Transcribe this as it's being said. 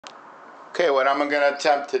Okay, what I'm going to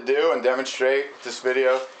attempt to do and demonstrate with this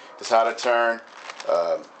video is how to turn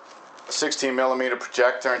a 16mm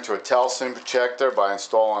projector into a telecine projector by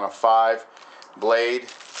installing a 5 blade,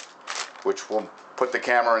 which will put the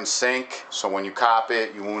camera in sync, so when you cop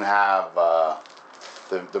it you won't have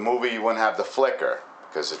the movie, you wouldn't have the flicker,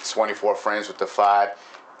 because it's 24 frames with the 5,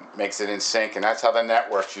 makes it in sync. And that's how the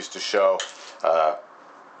networks used to show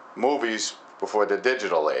movies before the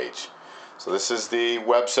digital age. So this is the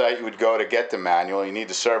website you would go to get the manual. You need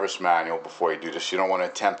the service manual before you do this. You don't want to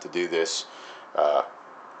attempt to do this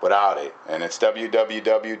without it. And it's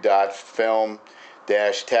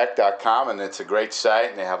www.film-tech.com, and it's a great site,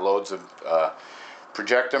 and they have loads of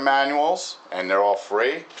projector manuals, and they're all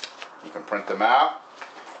free. You can print them out.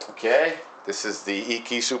 Okay, this is the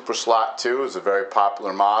EIKI Super Slot 2. It's a very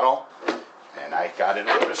popular model, and I got it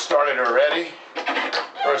started already.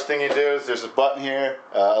 First thing you do is there's a button here,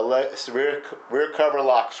 it's a rear cover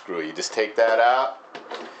lock screw. You just take that out,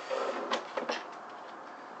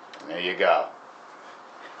 and there you go.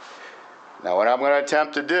 Now what I'm going to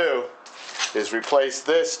attempt to do is replace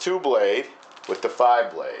this 2 blade with the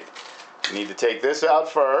 5 blade. You need to take this out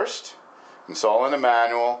first. It's all in the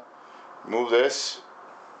manual. Move this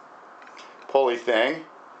pulley thing.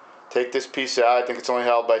 Take this piece out. I think it's only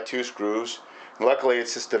held by 2 screws. Luckily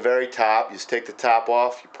it's just the very top. You just take the top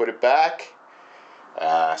off, you put it back,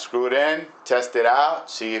 screw it in, test it out,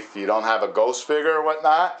 see if you don't have a ghost figure or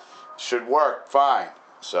whatnot. It should work fine.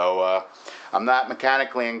 So I'm not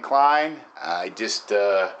mechanically inclined. I just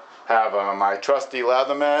have my trusty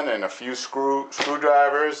Leatherman and a few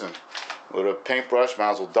screwdrivers and a little paintbrush.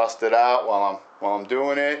 Might as well dust it out while I'm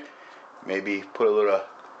doing it. Maybe put a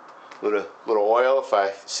little oil if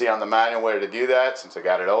I see on the manual where to do that, since I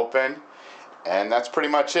got it open. And that's pretty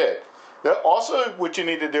much it. Also, what you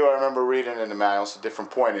need to do, I remember reading in the manual, it's a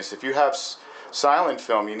different point, is if you have silent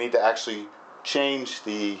film, you need to actually change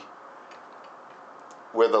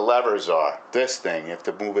where the levers are. This thing, you have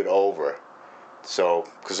to move it over. So,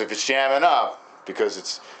 because if it's jamming up,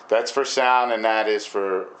 because that's for sound and that is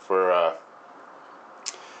for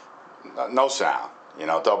no sound. You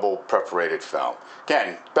know, double perforated film.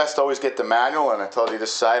 Again, best always get the manual, and I told you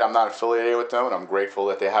this site, I'm not affiliated with them, and I'm grateful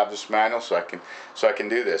that they have this manual so I can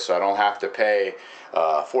do this, so I don't have to pay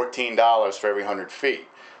 $14 for every 100 feet.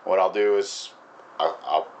 What I'll do is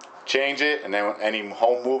I'll change it, and then any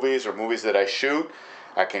home movies or movies that I shoot,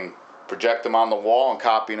 I can project them on the wall and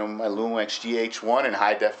copy them on my Lumix GH1 in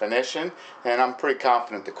high definition, and I'm pretty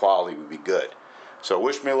confident the quality will be good. So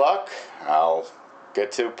wish me luck. I'll get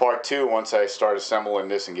to part 2 once I start assembling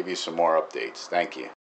this and give you some more updates. Thank you.